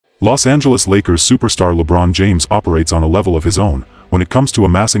Los Angeles Lakers superstar LeBron James operates on a level of his own when it comes to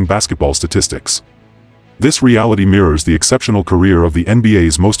amassing basketball statistics. This reality mirrors the exceptional career of the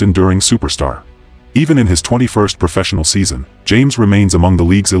NBA's most enduring superstar. Even in his 21st professional season, James remains among the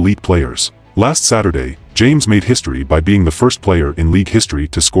league's elite players. Last Saturday, James made history by being the first player in league history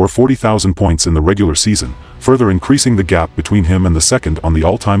to score 40,000 points in the regular season, further increasing the gap between him and the second on the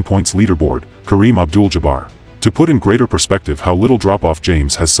all-time points leaderboard, Kareem Abdul-Jabbar. To put in greater perspective how little drop-off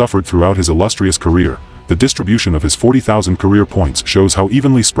James has suffered throughout his illustrious career, the distribution of his 40,000 career points shows how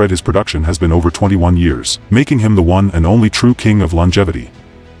evenly spread his production has been over 21 years, making him the one and only true king of longevity.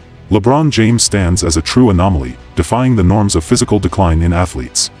 LeBron James stands as a true anomaly, defying the norms of physical decline in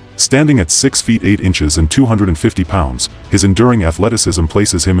athletes. Standing at 6 feet 8 inches and 250 pounds, his enduring athleticism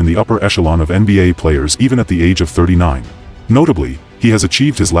places him in the upper echelon of NBA players even at the age of 39. Notably, he has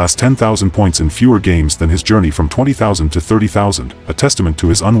achieved his last 10,000 points in fewer games than his journey from 20,000 to 30,000, a testament to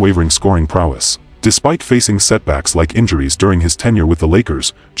his unwavering scoring prowess. Despite facing setbacks like injuries during his tenure with the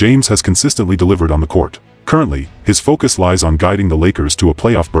Lakers, James has consistently delivered on the court. Currently, his focus lies on guiding the Lakers to a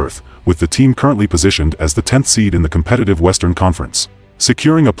playoff berth, with the team currently positioned as the 10th seed in the competitive Western Conference.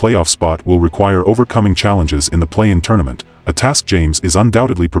 Securing a playoff spot will require overcoming challenges in the play-in tournament, a task James is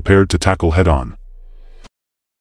undoubtedly prepared to tackle head-on.